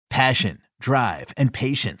Passion, drive, and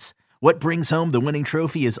patience. What brings home the winning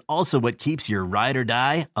trophy is also what keeps your ride or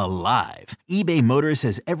die alive. eBay Motors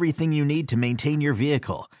has everything you need to maintain your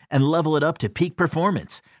vehicle and level it up to peak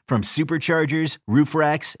performance, from superchargers, roof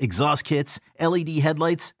racks, exhaust kits, LED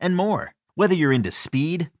headlights, and more. Whether you're into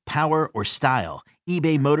speed, power, or style,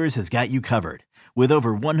 eBay Motors has got you covered. With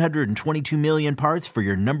over 122 million parts for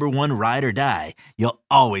your number one ride or die, you'll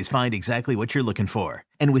always find exactly what you're looking for.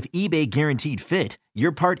 And with eBay Guaranteed Fit,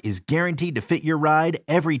 your part is guaranteed to fit your ride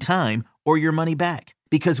every time or your money back.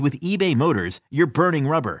 Because with eBay Motors, you're burning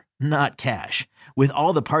rubber, not cash. With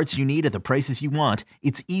all the parts you need at the prices you want,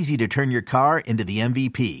 it's easy to turn your car into the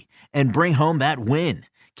MVP and bring home that win.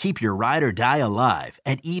 Keep your ride or die alive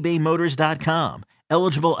at ebaymotors.com.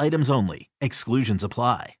 Eligible items only. Exclusions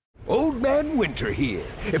apply. Old Man Winter here.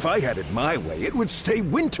 If I had it my way, it would stay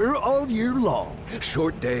winter all year long.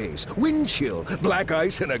 Short days, wind chill, black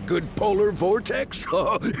ice, and a good polar vortex.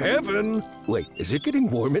 Oh, heaven. Wait, is it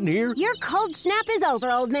getting warm in here? Your cold snap is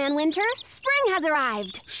over, Old Man Winter. Spring has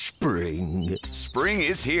arrived. Spring. Spring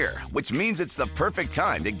is here, which means it's the perfect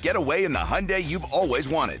time to get away in the Hyundai you've always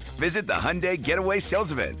wanted. Visit the Hyundai Getaway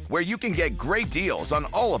Sales Event, where you can get great deals on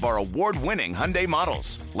all of our award-winning Hyundai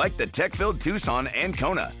models, like the tech-filled Tucson and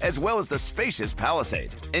Kona, as well as the spacious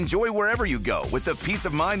Palisade. Enjoy wherever you go with the peace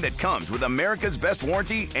of mind that comes with America's best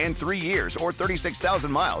warranty and 3 years or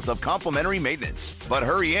 36,000 miles of complimentary maintenance. But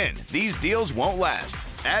hurry in, these deals won't last.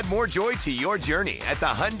 Add more joy to your journey at the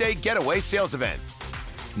Hyundai Getaway Sales Event.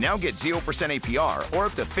 Now get 0% APR or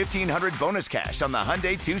up to $1,500 bonus cash on the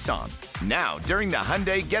Hyundai Tucson. Now, during the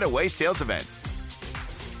Hyundai Getaway Sales Event.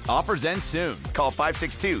 Offers end soon. Call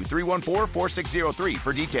 562-314-4603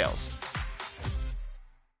 for details.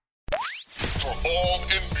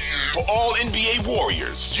 For all NBA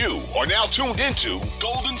warriors, you are now tuned into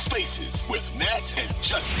Golden Spaces with Nat and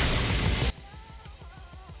Justin.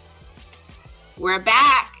 We're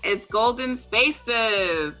back. It's Golden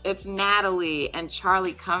Spaces. It's Natalie and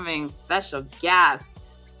Charlie Cummings, special guest.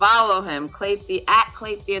 Follow him, at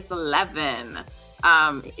Claytheus11.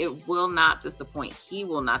 It will not disappoint. He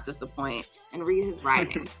will not disappoint. And read his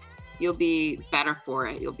writing. You'll be better for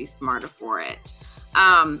it. You'll be smarter for it.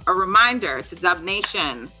 A reminder to Dub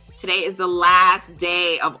Nation, today is the last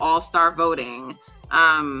day of All-Star voting.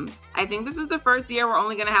 I think this is the first year we're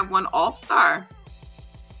only going to have one All-Star.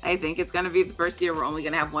 I think it's going to be the first year we're only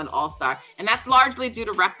going to have one All-Star. And that's largely due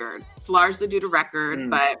to record. It's largely due to record,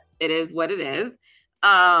 but it is what it is.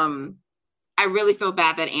 I really feel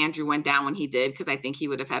bad that Andrew went down when he did, because I think he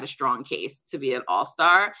would have had a strong case to be an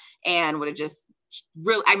All-Star and would have just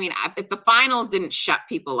really, I mean, if the finals didn't shut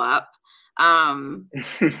people up, the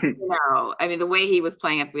way he was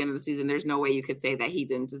playing at the end of the season, there's no way you could say that he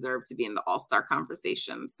didn't deserve to be in the All-Star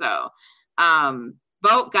conversation. So,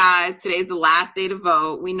 vote, guys. Today's the last day to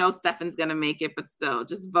vote. We know Stefan's going to make it, but still,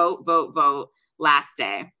 just vote. Last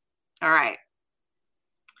day. All right.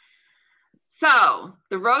 So,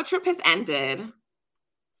 the road trip has ended.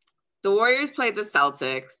 The Warriors played the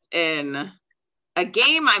Celtics in a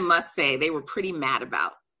game, I must say, they were pretty mad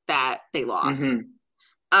about that they lost. And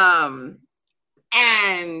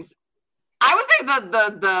I would say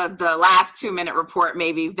the last 2-minute report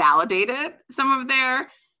maybe validated some of their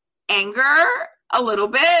anger a little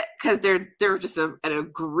bit, because they're just an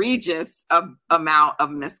egregious amount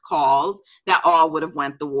of missed calls that all would have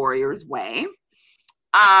went the Warriors' way.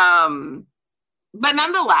 But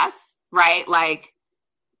nonetheless, right, like,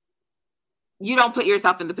 you don't put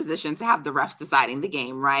yourself in the position to have the refs deciding the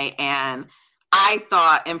game, right? And I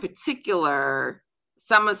thought in particular,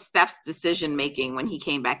 some of Steph's decision-making when he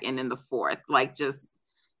came back in the fourth, like just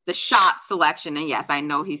the shot selection. And yes, I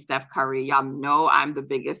know he's Steph Curry. Y'all know I'm the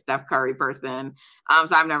biggest Steph Curry person.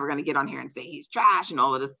 So I'm never going to get on here and say he's trash and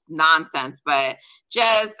all of this nonsense, but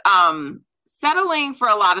just settling for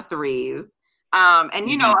a lot of threes. And,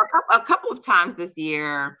 you know, a couple of times this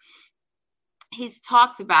year, he's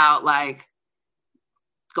talked about like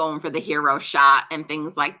going for the hero shot and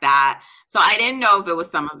things like that. So I didn't know if it was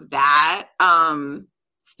some of that.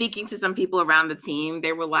 Speaking to some people around the team,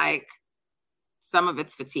 they were like, some of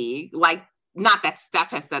it's fatigue. Like, not that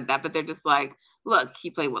Steph has said that, but they're just like, look, he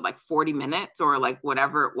played like 40 minutes or like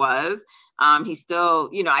whatever it was. He's still,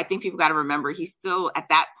 you know, I think people got to remember he's still at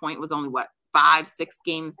that point was only 5-6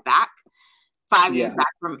 games back, 5 years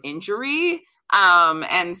back from injury. And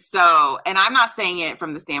I'm not saying it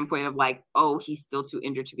from the standpoint of like, oh, he's still too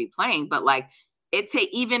injured to be playing, but like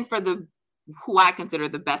even for who I consider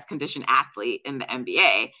the best conditioned athlete in the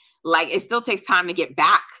NBA, like it still takes time to get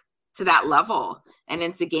back to that level and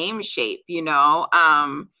into game shape, you know?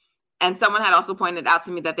 And someone had also pointed out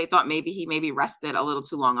to me that they thought maybe he rested a little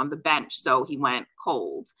too long on the bench, so he went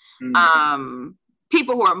cold.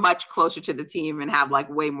 People who are much closer to the team and have like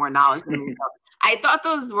way more knowledge than me. I thought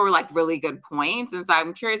those were like really good points. And so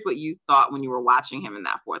I'm curious what you thought when you were watching him in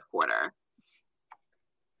that fourth quarter.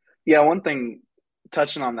 Yeah, one thing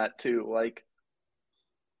touching on that too, like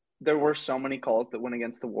there were so many calls that went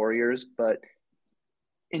against the Warriors, but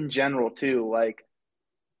in general too, like,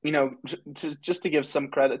 you know, just to give some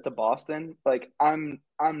credit to Boston, like I'm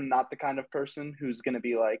not the kind of person who's going to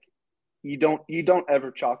be like, you don't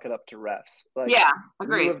ever chalk it up to refs. Like, yeah,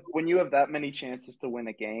 agreed. When you have that many chances to win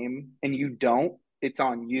a game and you don't, it's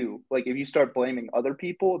on you. Like if you start blaming other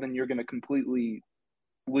people, then you're going to completely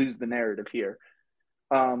lose the narrative here.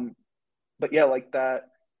 But yeah, like that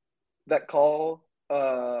call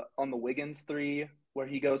on the Wiggins 3 where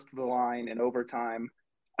he goes to the line in overtime,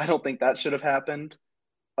 I don't think that should have happened.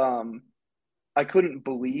 I couldn't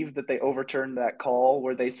believe that they overturned that call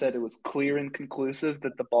where they said it was clear and conclusive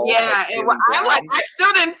that the ball. Yeah, I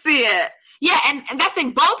still didn't see it. Yeah, and that's the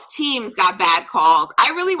thing. Both teams got bad calls.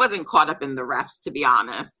 I really wasn't caught up in the refs, to be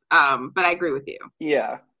honest. But I agree with you.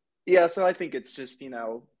 Yeah. So I think it's just, you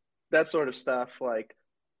know, that sort of stuff. Like,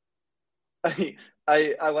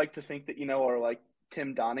 I like to think that, you know, our like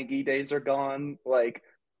Tim Donaghy days are gone. Like,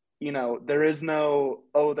 you know, there is no,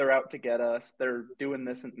 oh, they're out to get us. They're doing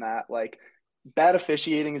this and that. Like, bad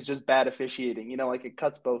officiating is just bad officiating. You know, like it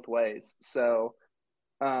cuts both ways. So,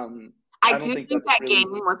 I do think that really...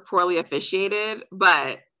 game was poorly officiated,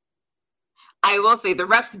 but I will say the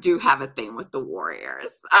refs do have a thing with the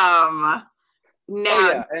Warriors. Now,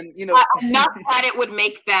 and you know, enough that it would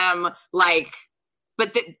make them like,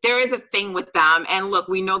 but there is a thing with them. And look,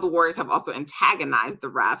 we know the Warriors have also antagonized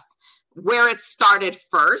the refs. Where it started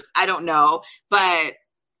first, I don't know, but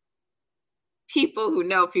people who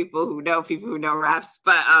know refs,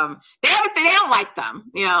 but they don't like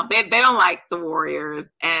them. You know, they don't like the Warriors,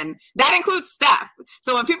 and that includes Steph.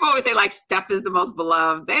 So when people always say like Steph is the most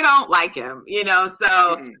beloved, they don't like him. You know,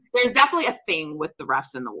 so there's definitely a thing with the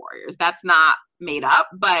refs and the Warriors. That's not made up,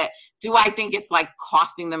 but do I think it's like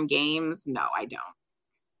costing them games? No, I don't.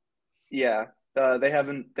 Yeah, they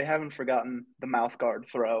haven't forgotten the mouth guard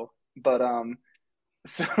throw. But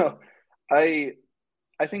so I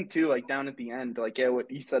think too, like down at the end, like yeah, what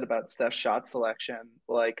you said about Steph's shot selection,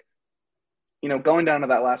 like, you know, going down to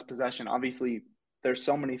that last possession, obviously there's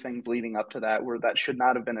so many things leading up to that where that should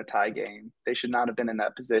not have been a tie game. They should not have been in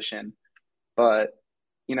that position. But,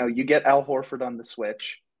 you know, you get Al Horford on the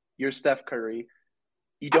switch, you're Steph Curry.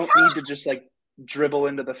 You don't need to just like dribble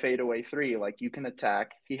into the fadeaway 3. Like you can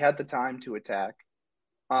attack. He had the time to attack.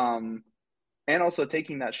 And also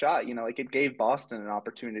taking that shot, you know, like it gave Boston an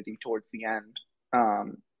opportunity towards the end.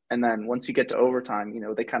 And then once you get to overtime, you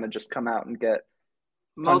know, they kind of just come out and get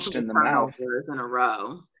punched in the mouth in a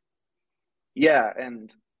row. Yeah.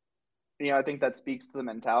 And, you know, I think that speaks to the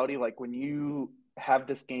mentality. Like when you have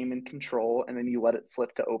this game in control and then you let it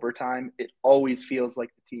slip to overtime, it always feels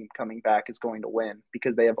like the team coming back is going to win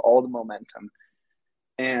because they have all the momentum.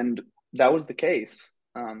 And that was the case.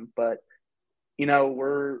 But, you know,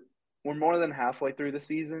 we're more than halfway through the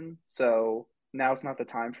season, so now's not the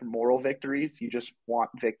time for moral victories. You just want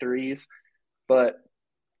victories. But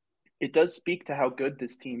it does speak to how good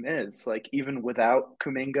this team is. Like, even without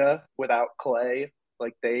Kuminga, without Clay,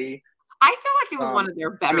 like I feel like it was one of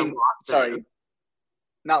their better losses. Sorry,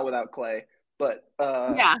 not without Clay, but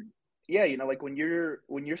yeah, you know, like when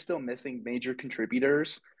you're still missing major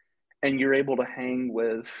contributors and you're able to hang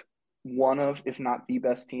with one of, if not the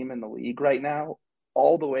best team in the league right now,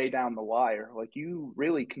 all the way down the wire, like you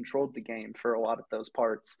really controlled the game for a lot of those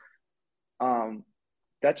parts.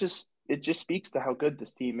 It just speaks to how good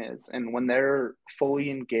this team is. And when they're fully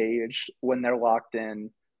engaged, when they're locked in,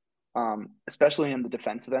 especially in the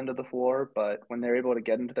defensive end of the floor, but when they're able to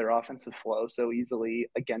get into their offensive flow so easily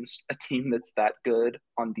against a team that's that good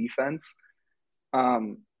on defense,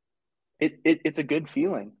 it's a good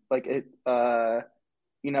feeling. Like it,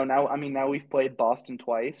 you know, now we've played Boston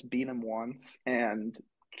twice, beat them once, and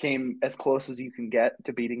came as close as you can get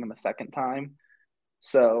to beating them a second time.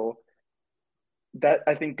 So that,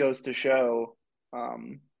 I think, goes to show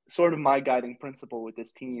sort of my guiding principle with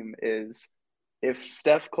this team is if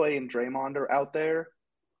Steph, Clay, and Draymond are out there,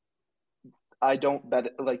 I don't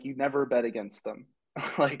bet – like, you never bet against them.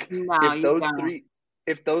 Like,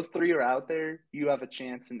 if those three are out there, you have a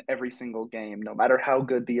chance in every single game, no matter how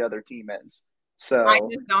good the other team is. So I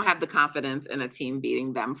just don't have the confidence in a team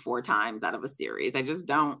beating them 4 times out of a series. I just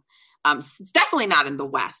don't. It's definitely not in the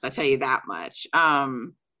West. I tell you that much.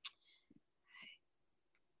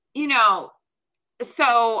 You know,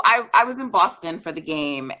 So I was in Boston for the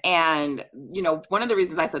game, and one of the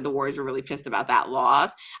reasons I said the Warriors were really pissed about that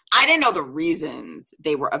loss, I didn't know the reasons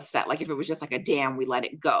they were upset. Like if it was just like a damn, we let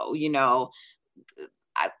it go.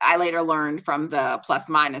 I later learned from the Plus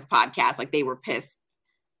Minus podcast, like they were pissed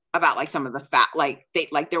about like some of the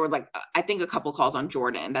there were like I think a couple calls on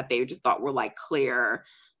Jordan that they just thought were like clear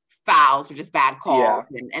fouls or just bad calls.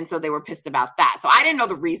 Yeah. And so they were pissed about that. So I didn't know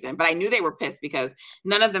the reason, but I knew they were pissed because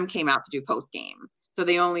none of them came out to do post game. So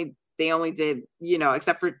they only did,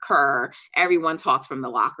 except for Kerr, everyone talked from the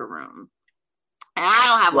locker room. And I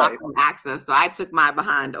don't have locker room access, so I took my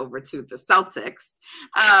behind over to the Celtics,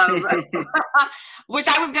 which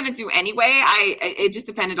I was going to do anyway. It just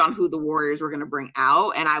depended on who the Warriors were going to bring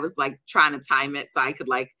out, and I was like trying to time it so I could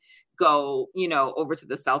like go, over to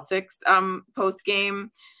the Celtics post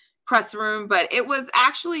game press room. But it was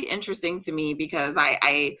actually interesting to me because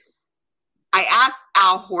I asked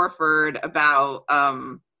Al Horford about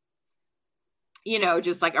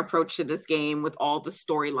just like approach to this game with all the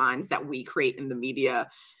storylines that we create in the media,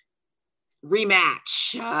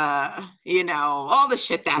 rematch, all the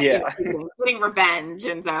shit that getting revenge.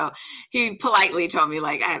 And so he politely told me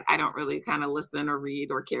like, I don't really kind of listen or read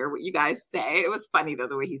or care what you guys say. It was funny though,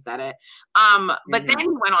 the way he said it. But then he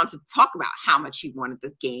went on to talk about how much he wanted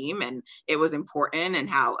this game and it was important and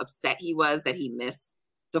how upset he was that he missed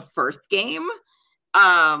the first game.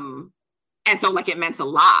 And so like it meant a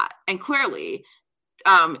lot. And clearly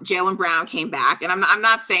Jaylen Brown came back, and I'm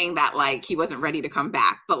not saying that like he wasn't ready to come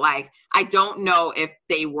back, but like I don't know if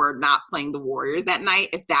they were not playing the Warriors that night,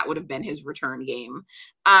 if that would have been his return game.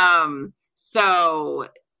 So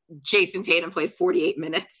Jason Tatum played 48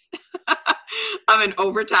 minutes of an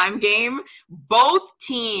overtime game. Both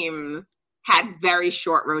teams had very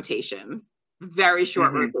short rotations. Both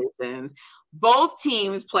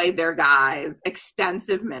teams played their guys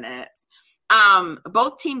extensive minutes.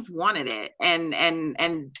 Both teams wanted it, and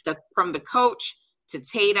from the coach to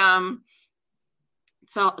Tatum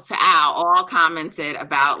to Al all commented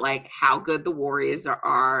about like how good the Warriors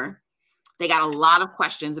are. They got a lot of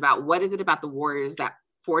questions about what is it about the Warriors that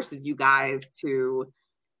forces you guys to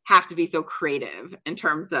have to be so creative in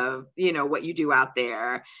terms of what you do out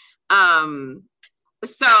there.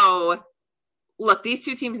 So look, these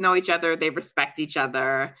two teams know each other, they respect each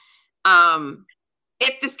other.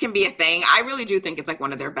 If this can be a thing, I really do think it's like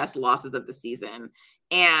one of their best losses of the season.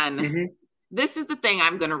 And this is the thing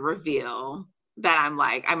I'm going to reveal that I'm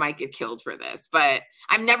like, I might get killed for this, but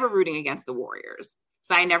I'm never rooting against the Warriors.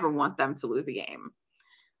 So I never want them to lose a game.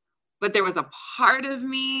 But there was a part of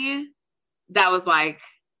me that was like,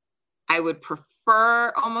 I would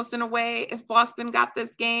prefer almost in a way if Boston got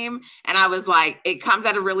this game. And I was like, it comes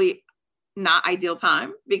at a really not ideal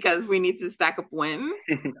time because we need to stack up wins.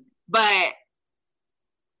 But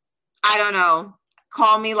I don't know,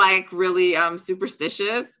 call me like really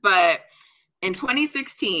superstitious, but in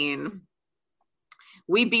 2016,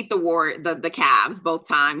 we beat the Cavs both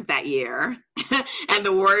times that year. And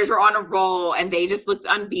the Warriors were on a roll and they just looked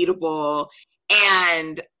unbeatable.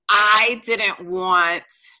 And I didn't want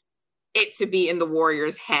it to be in the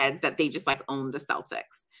Warriors' heads that they just like owned the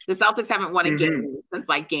Celtics. The Celtics haven't won a game since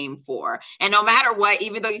like game 4. And no matter what,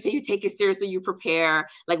 even though you say you take it seriously, you prepare,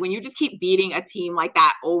 like when you just keep beating a team like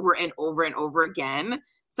that over and over and over again,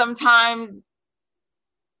 sometimes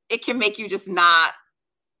it can make you just not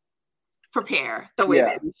prepare the way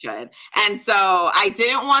that you should. And so I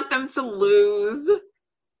didn't want them to lose.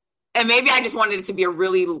 And maybe I just wanted it to be a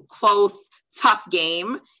really close, tough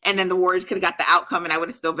game. And then the Warriors could have got the outcome and I would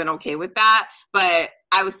have still been okay with that. But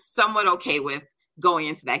I was somewhat okay with going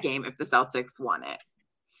into that game if the Celtics won it.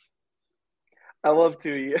 I love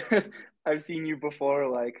to. I've seen you before.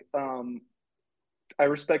 Like, I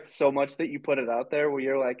respect so much that you put it out there where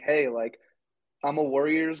you're like, hey, like, I'm a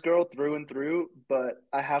Warriors girl through and through, but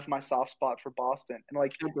I have my soft spot for Boston. And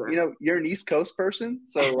like, you're an East Coast person.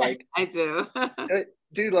 So like, I do.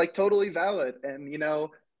 Dude, like totally valid. And,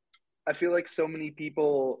 I feel like so many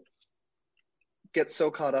people get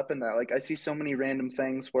so caught up in that. Like I see so many random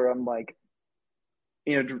things where I'm like,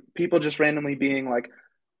 people just randomly being like,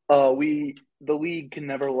 the league can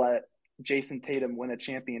never let Jason Tatum win a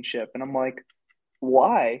championship. And I'm like,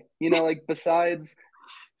 why? Like besides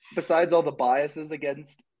all the biases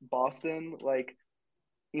against Boston, like,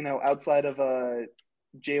 outside of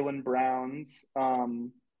Jaylen Brown's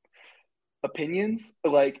opinions,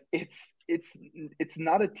 like it's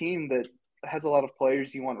not a team that has a lot of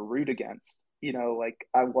players you want to root against. Like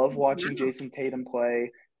I love watching Jason Tatum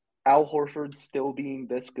play. Al Horford still being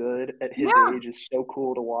this good at his age is so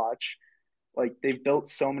cool to watch. Like they've built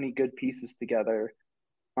so many good pieces together.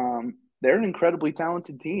 They're an incredibly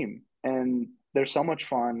talented team. And they're so much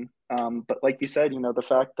fun. But like you said, the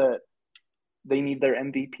fact that they need their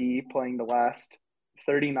MVP playing the last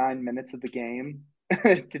 39 minutes of the game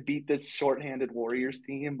to beat this shorthanded Warriors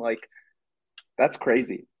team, like that's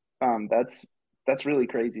crazy. That's really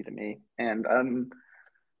crazy to me. And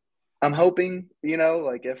I'm hoping,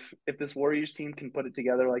 like if this Warriors team can put it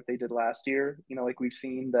together like they did last year, like we've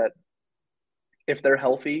seen that if they're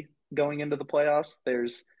healthy going into the playoffs,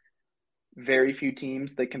 there's very few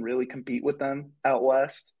teams that can really compete with them out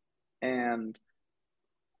west. And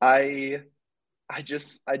I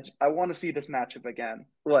want to see this matchup again.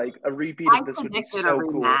 Like a repeat of this would be so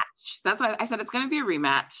cool. That's why I said it's going to be a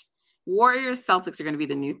rematch. Warriors Celtics are going to be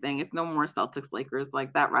the new thing. It's no more Celtics Lakers.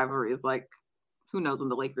 Like that rivalry is like, who knows when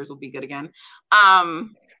the Lakers will be good again.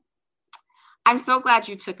 I'm so glad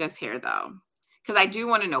you took us here though, because I do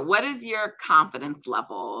want to know, what is your confidence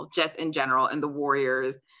level just in general in the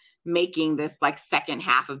Warriors making this like second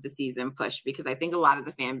half of the season push? Because I think a lot of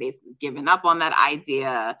the fan base has given up on that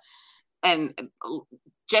idea. And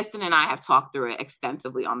Justin and I have talked through it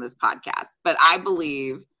extensively on this podcast, but I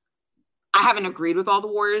believe I haven't agreed with all the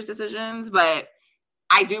Warriors' decisions, but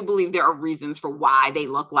I do believe there are reasons for why they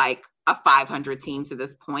look like a 500 team to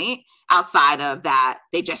this point, outside of that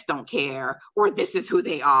they just don't care, or this is who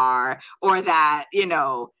they are, or that,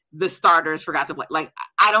 the starters forgot to play. Like,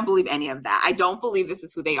 I don't believe any of that. I don't believe this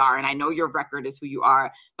is who they are. And I know your record is who you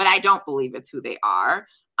are, but I don't believe it's who they are.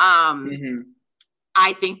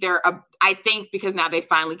 I think I think because now they've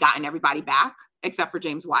finally gotten everybody back except for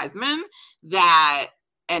James Wiseman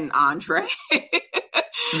and Andre,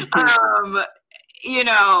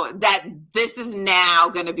 that this is now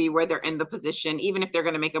going to be where they're in the position, even if they're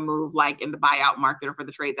going to make a move like in the buyout market or for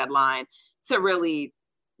the trade deadline, to really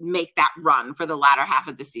make that run for the latter half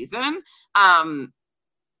of the season.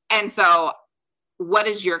 And so what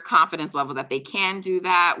is your confidence level that they can do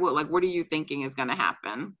that? What are you thinking is going to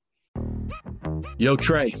happen? Yo,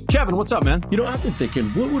 Trey. Kevin, what's up, man? I've been thinking,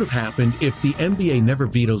 what would have happened if the NBA never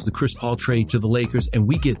vetoes the Chris Paul trade to the Lakers and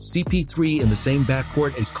we get CP3 in the same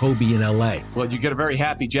backcourt as Kobe in LA? Well, you get a very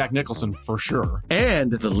happy Jack Nicholson for sure.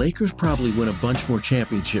 And the Lakers probably win a bunch more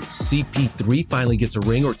championships. CP3 finally gets a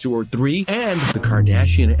ring or two or three, and the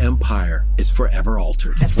Kardashian empire is forever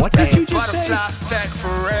altered. What did you just say?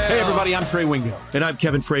 Hey, everybody, I'm Trey Wingo. And I'm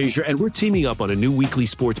Kevin Frazier, and we're teaming up on a new weekly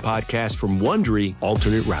sports podcast from Wondery,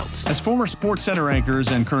 Alternate Routes. As former Sports Center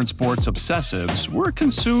anchors and current sports obsessives, we're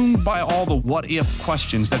consumed by all the what-if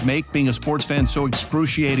questions that make being a sports fan so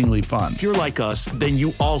excruciatingly fun. If you're like us, then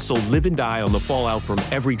you also live and die on the fallout from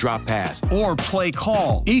every drop pass. Or play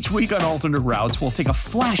call. Each week on Alternate Routes, we'll take a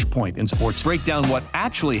flashpoint in sports, break down what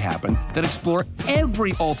actually happened, then explore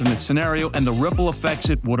every alternate scenario and the ripple effects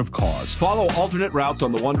it would have caused. Follow Alternate Routes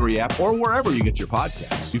on the Wondery app or wherever you get your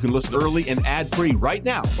podcasts. You can listen early and ad-free right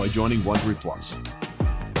now by joining Wondery Plus.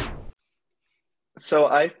 So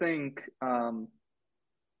I think, one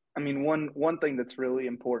thing that's really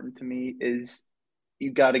important to me is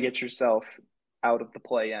you got to get yourself out of the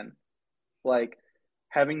play-in. Like,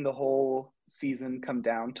 having the whole season come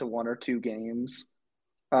down to one or two games.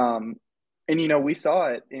 We saw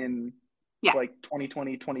it in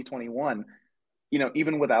 2020, 2021.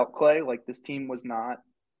 Even without Clay, like, this team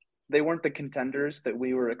they weren't the contenders that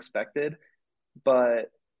we were expected,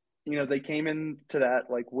 but, they came into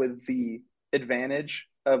that, like, with the advantage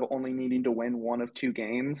of only needing to win one of two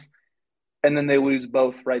games, and then they lose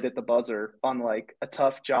both right at the buzzer on like a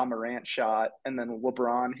tough Ja Morant shot, and then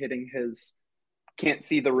LeBron hitting his can't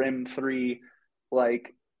see the rim three.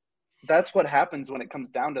 Like, that's what happens when it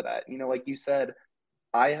comes down to that. Like you said,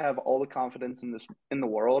 I have all the confidence in the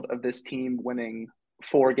world of this team winning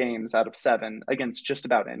 4 games out of 7 against just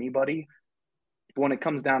about anybody. But when it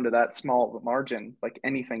comes down to that small of a margin, like,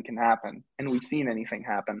 anything can happen, and we've seen anything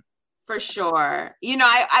happen. For sure.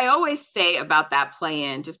 I always say about that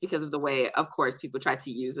play-in, just because of the way, of course, people try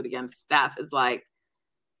to use it against Steph, is like,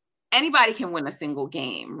 anybody can win a single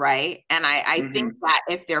game, right? And I think that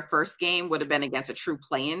if their first game would have been against a true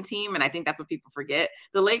play-in team, and I think that's what people forget,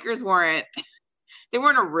 the Lakers weren't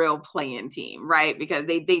a real play-in team, right? Because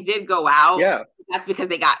they did go out. Yeah. That's because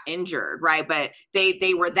they got injured, right? But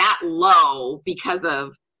they were that low because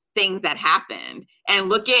of things that happened. And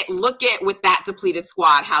look at with that depleted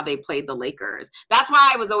squad how they played the Lakers. That's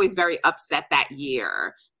why I was always very upset that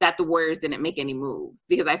year that the Warriors didn't make any moves,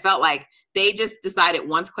 because I felt like they just decided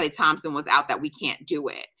once Klay Thompson was out that we can't do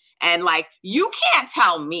it. And like, you can't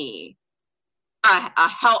tell me not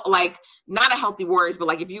a healthy Warriors, but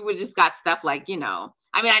like, if you would just got stuff like,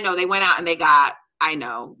 I know they went out and they got,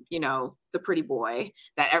 the pretty boy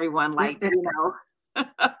that everyone like, the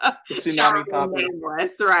tsunami popper,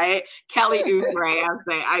 nameless, right? Kelly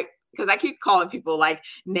Oubre. because I keep calling people like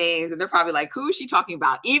names and they're probably like, who is she talking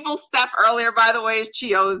about? Evil Steph earlier, by the way, is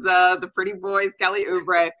Chioza, the Pretty Boys, Kelly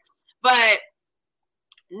Oubre. But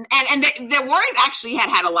And the Warriors actually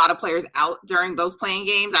had a lot of players out during those playing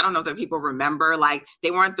games. I don't know if people remember, like they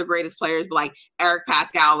weren't the greatest players, but like Eric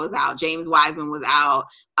Pascal was out, James Wiseman was out,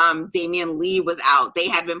 Damian Lee was out. They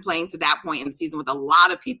had been playing to that point in the season with a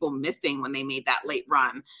lot of people missing when they made that late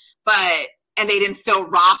run. And they didn't fill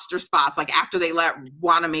roster spots like after they let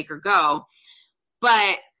Wanamaker go.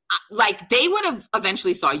 But like they would have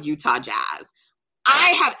eventually saw Utah Jazz. I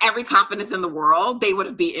have every confidence in the world they would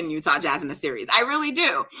have beaten Utah Jazz in a series. I really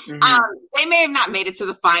do. They may have not made it to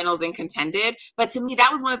the finals and contended, but to me,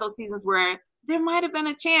 that was one of those seasons where there might have been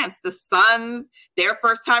a chance. The Suns, their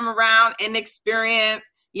first time around, inexperience,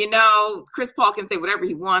 Chris Paul can say whatever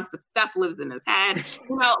he wants, but Steph lives in his head.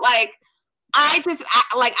 I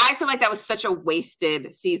feel like that was such a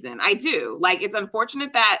wasted season. I do. Like, it's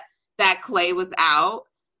unfortunate that Klay was out.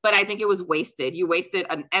 But I think it was wasted. You wasted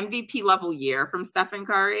an MVP level year from Stephen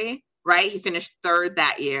Curry, right? He finished third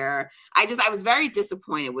that year. I was very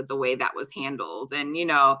disappointed with the way that was handled. And,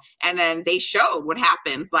 and then they showed what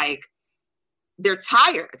happens. Like, they're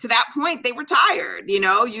tired. To that point, they were tired.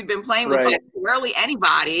 You'd been playing with like barely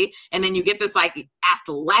anybody. And then you get this like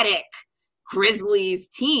athletic Grizzlies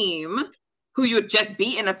team who you had just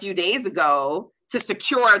beaten a few days ago to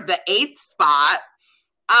secure the 8th spot.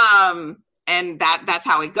 And that's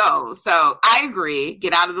how it goes. So I agree.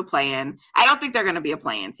 Get out of the play-in. I don't think they're going to be a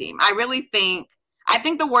play-in team. I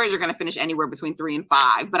think the Warriors are going to finish anywhere between 3 and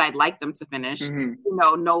 5, but I'd like them to finish,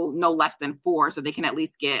 no less than 4, so they can at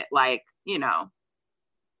least get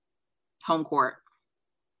home court.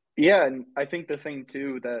 Yeah, and I think the thing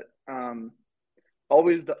too that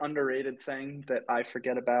always the underrated thing that I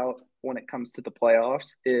forget about when it comes to the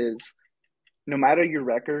playoffs is no matter your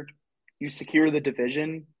record, you secure the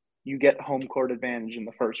division. You get home court advantage in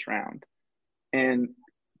the first round. And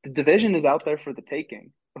the division is out there for the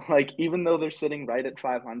taking. Like, even though they're sitting right at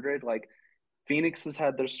 500, like, Phoenix has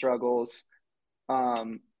had their struggles.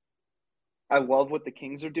 I love what the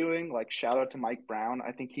Kings are doing. Like, shout out to Mike Brown.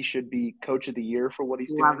 I think he should be coach of the year for what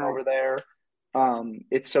he's doing over there.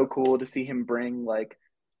 It's so cool to see him bring, like,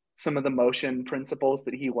 some of the motion principles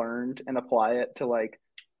that he learned and apply it to, like,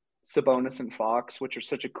 Sabonis and Fox, which are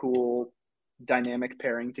such a cool dynamic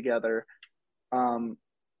pairing together.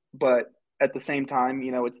 But at the same time,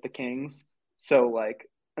 it's the Kings. So like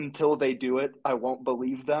until they do it, I won't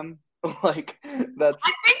believe them. I think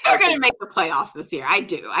they're going to make the playoffs this year. I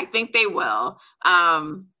do. I think they will. But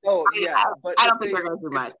I don't think they're going to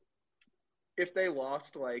do much. If they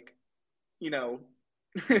lost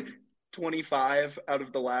 25 out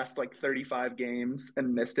of the last 35 games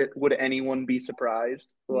and missed it, would anyone be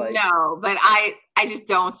surprised? No, but I just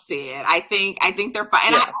don't see it. I think they're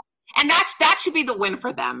fine. And that should be the win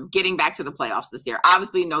for them, getting back to the playoffs this year.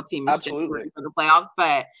 Obviously, no team is just ready for the playoffs,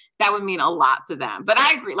 but that would mean a lot to them. But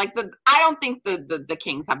I agree. I don't think the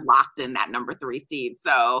Kings have locked in that number 3 seed.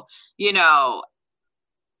 So,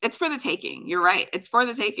 it's for the taking. You're right. It's for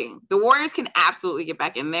the taking. The Warriors can absolutely get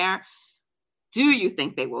back in there. Do you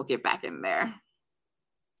think they will get back in there?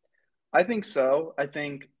 I think so. I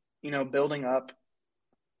think, building up,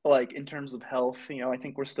 in terms of health, I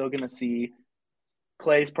think we're still going to see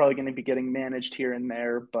Klay's probably going to be getting managed here and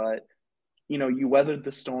there. But, you weathered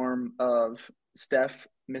the storm of Steph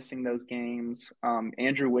missing those games.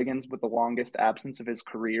 Andrew Wiggins with the longest absence of his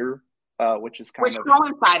career, which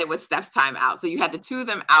coincided with Steph's time out. So you had the two of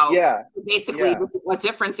them out. Yeah. Basically, a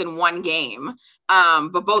difference in one game,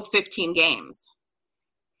 but both 15 games.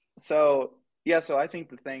 So I think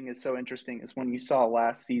the thing is so interesting is when you saw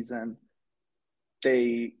last season,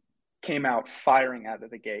 they came out firing out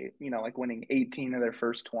of the gate, winning 18 of their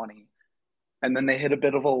first 20. And then they hit a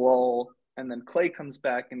bit of a lull, and then Klay comes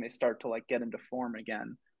back and they start to get into form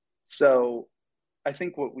again. So I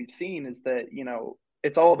think what we've seen is that,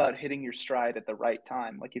 it's all about hitting your stride at the right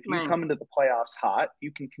time. If you come into the playoffs hot,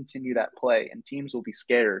 you can continue that play and teams will be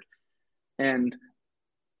scared. And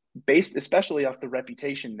based especially off the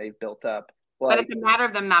reputation they've built up. But it's a matter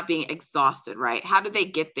of them not being exhausted, right? How do they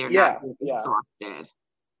get there not being exhausted?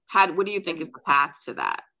 What do you think is the path to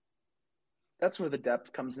that? That's where the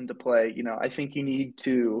depth comes into play. I think you need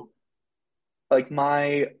to,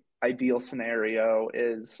 my ideal scenario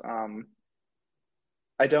is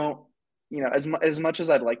I don't, as much as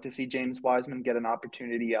I'd like to see James Wiseman get an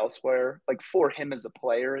opportunity elsewhere, for him as a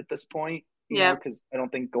player at this point, because I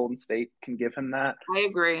don't think Golden State can give him that. I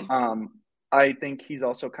agree. I think he's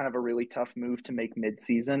also kind of a really tough move to make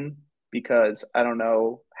mid-season because I don't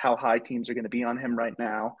know how high teams are going to be on him right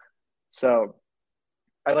now. So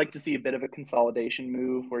I like to see a bit of a consolidation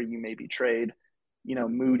move where you maybe trade,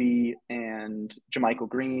 Moody and JaMychal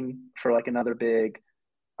Green for like another big.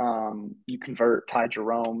 You convert Ty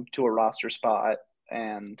Jerome to a roster spot,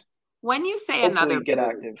 and when you say hopefully another get big,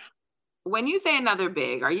 active. When you say another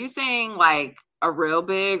big, are you saying like a real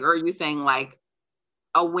big, or are you saying like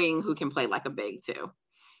a wing who can play like a big too?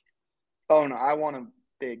 Oh no, I want a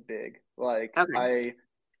big. Like okay.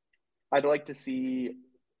 I'd like to see,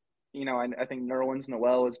 I think Nerlens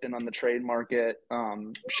Noel has been on the trade market.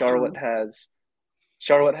 Charlotte has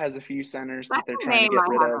a few centers that they're trying to get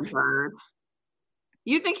rid of. Heard.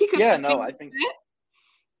 You think he could? Yeah, no, I think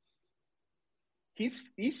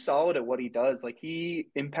he's solid at what he does. Like, he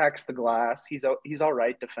impacts the glass. He's all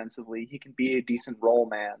right defensively. He can be a decent role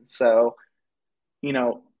man. So,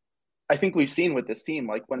 I think we've seen with this team,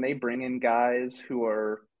 like when they bring in guys who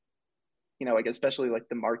are, like especially like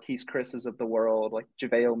the Marquise Chris's of the world, like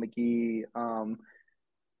JaVale McGee,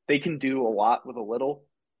 they can do a lot with a little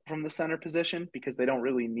from the center position because they don't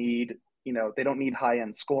really need, they don't need high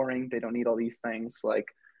end scoring. They don't need all these things. Like,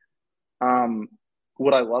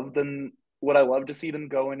 would I love to see them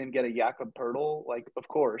go in and get a Jakob Poeltl? Like, of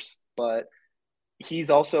course, but he's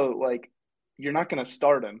also like, you're not going to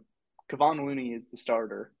start him. Kevon Looney is the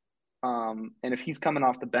starter. And if he's coming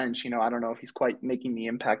off the bench, I don't know if he's quite making the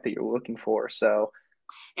impact that you're looking for. So,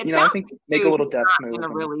 I think make a little depth move. It's not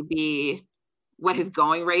going to really be what his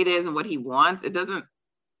going rate is and what he wants. It doesn't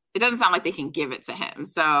sound like they can give it to him.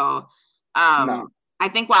 So, no. I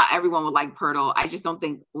think while everyone would like Poeltl, I just don't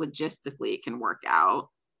think logistically it can work out.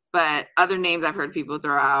 But other names I've heard people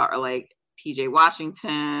throw out are like PJ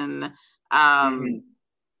Washington,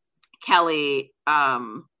 Kelly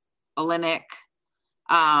Olynyk,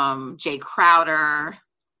 Jay Crowder.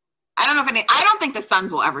 I don't think the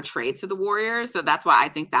Suns will ever trade to the Warriors, so that's why I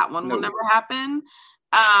think that one will never happen.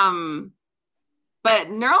 But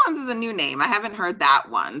Nerlens is a new name. I haven't heard that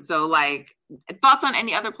one. So, like, thoughts on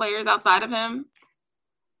any other players outside of him?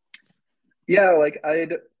 Yeah, like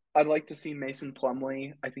I'd like to see Mason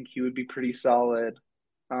Plumlee. I think he would be pretty solid.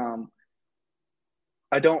 I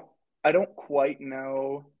don't quite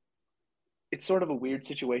know. It's sort of a weird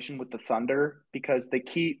situation with the Thunder because they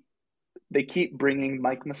keep bringing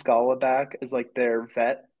Mike Muscala back as like their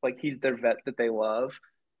vet, like he's their vet that they love,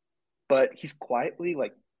 but he's quietly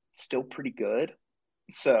like still pretty good.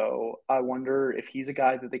 So I wonder if he's a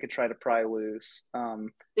guy that they could try to pry loose.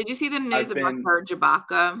 Did you see the news about Serge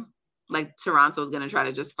Ibaka? Like Toronto's going to try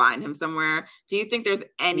to just find him somewhere. Do you think there's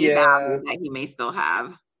any value that he may still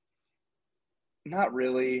have? Not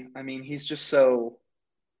really. I mean, he's just so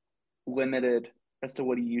limited as to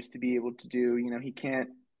what he used to be able to do.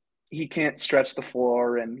 He can't stretch the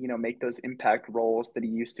floor and, make those impact roles that he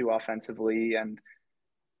used to offensively. And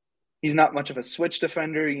he's not much of a switch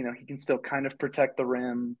defender. He can still kind of protect the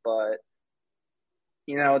rim, but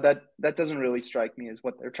that doesn't really strike me as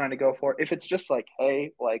what they're trying to go for. If it's just like,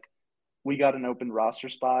 hey, like we got an open roster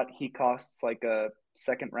spot, he costs like a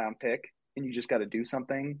second round pick and you just got to do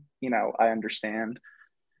something, I understand.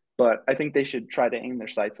 But I think they should try to aim their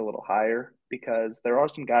sights a little higher because there are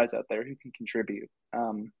some guys out there who can contribute.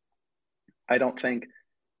 I don't think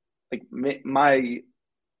like my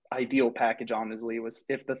ideal package, honestly, was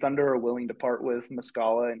if the Thunder are willing to part with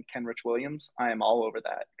Muscala and Kenrich Williams, I am all over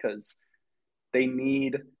that because they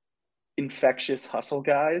need infectious hustle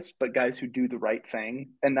guys, but guys who do the right thing.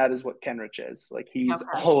 And that is what Kenrich is. Like, he's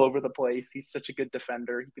all over the place. He's such a good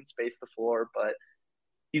defender. He can space the floor, but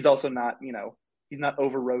he's also not, he's not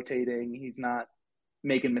over rotating. He's not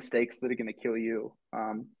making mistakes that are going to kill you.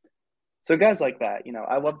 So guys like that,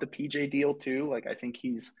 I love the PJ deal too. Like, I think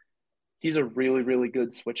he's a really, really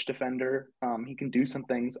good switch defender. He can do some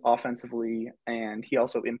things offensively, and he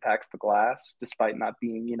also impacts the glass despite not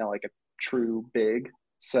being, like a true big.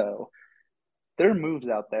 So there are moves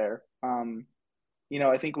out there.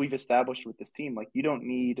 I think we've established with this team, like, you don't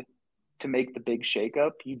need to make the big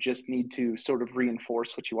shakeup. You just need to sort of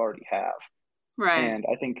reinforce what you already have. Right. And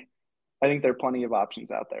I think there are plenty of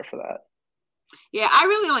options out there for that. Yeah, I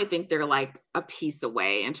really only think they're like a piece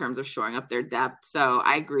away in terms of shoring up their depth. So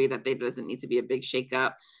I agree that there doesn't need to be a big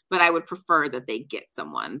shakeup, but I would prefer that they get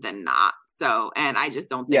someone than not. So, and I just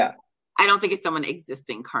don't think, I don't think it's someone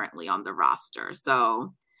existing currently on the roster.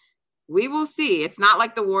 So we will see. It's not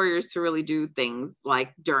like the Warriors to really do things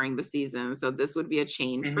like during the season. So this would be a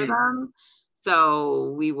change for them.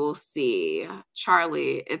 So we will see.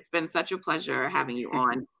 Charlie, it's been such a pleasure having you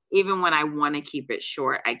on. Even when I want to keep it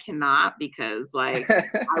short, I cannot because like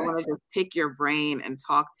I want to just pick your brain and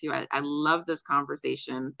talk to you. I love this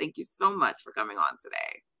conversation. Thank you so much for coming on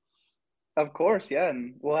today. Of course, yeah,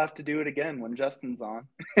 and we'll have to do it again when Justin's on.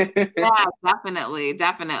 Yeah, definitely.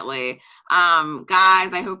 Guys,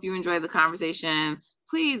 I hope you enjoyed the conversation.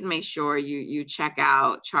 Please make sure you check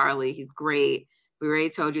out Charlie. He's great. We already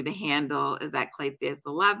told you the handle is at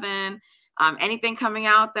Claytheus11. Anything coming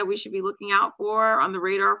out that we should be looking out for, on the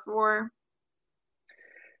radar for?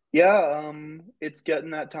 Yeah, it's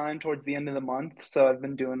getting that time towards the end of the month. So I've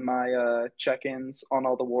been doing my check-ins on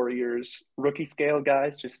all the Warriors rookie scale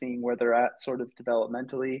guys, just seeing where they're at sort of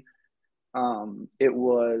developmentally. It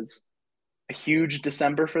was a huge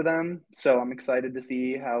December for them, so I'm excited to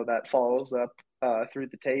see how that follows up through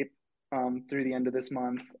the tape through the end of this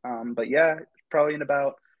month. But yeah, probably in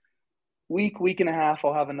about week and a half,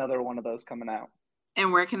 I'll have another one of those coming out.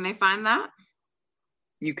 And where can they find that?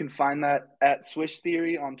 You can find that at Swish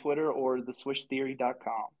Theory on Twitter or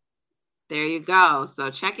theswishtheory.com. There you go.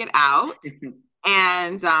 So check it out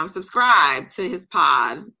and subscribe to his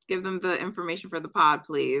pod. Give them the information for the pod,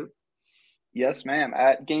 please. Yes, ma'am.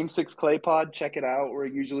 At Game 6 Clay Pod, check it out. We're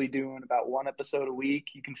usually doing about one episode a week.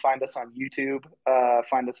 You can find us on YouTube,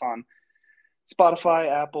 find us on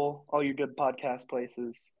Spotify, Apple, all your good podcast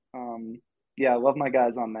places. Yeah, I love my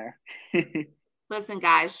guys on there. Listen,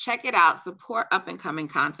 guys, check it out. Support up-and-coming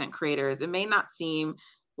content creators. It may not seem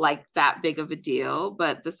like that big of a deal,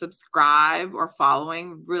 but the subscribe or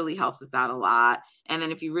following really helps us out a lot. And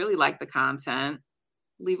then if you really like the content,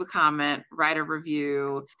 leave a comment, write a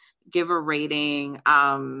review, give a rating.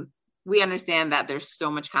 We understand that there's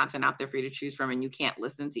so much content out there for you to choose from and you can't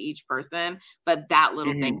listen to each person, but that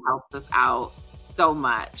little thing helps us out so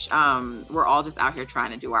much. We're all just out here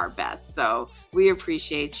trying to do our best. So we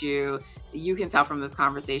appreciate you. You can tell from this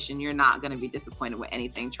conversation, you're not going to be disappointed with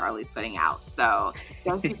anything Charlie's putting out. So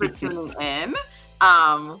thank you for tuning in.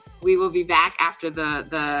 We will be back after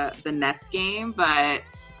the Nets game, but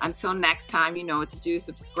until next time, you know what to do.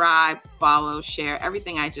 Subscribe, follow, share,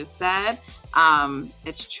 everything I just said.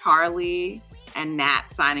 It's Charlie and Nat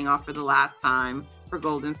signing off for the last time for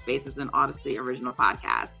Golden Spaces and Odyssey Original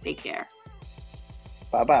Podcast. Take care.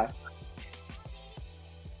 Bye-bye.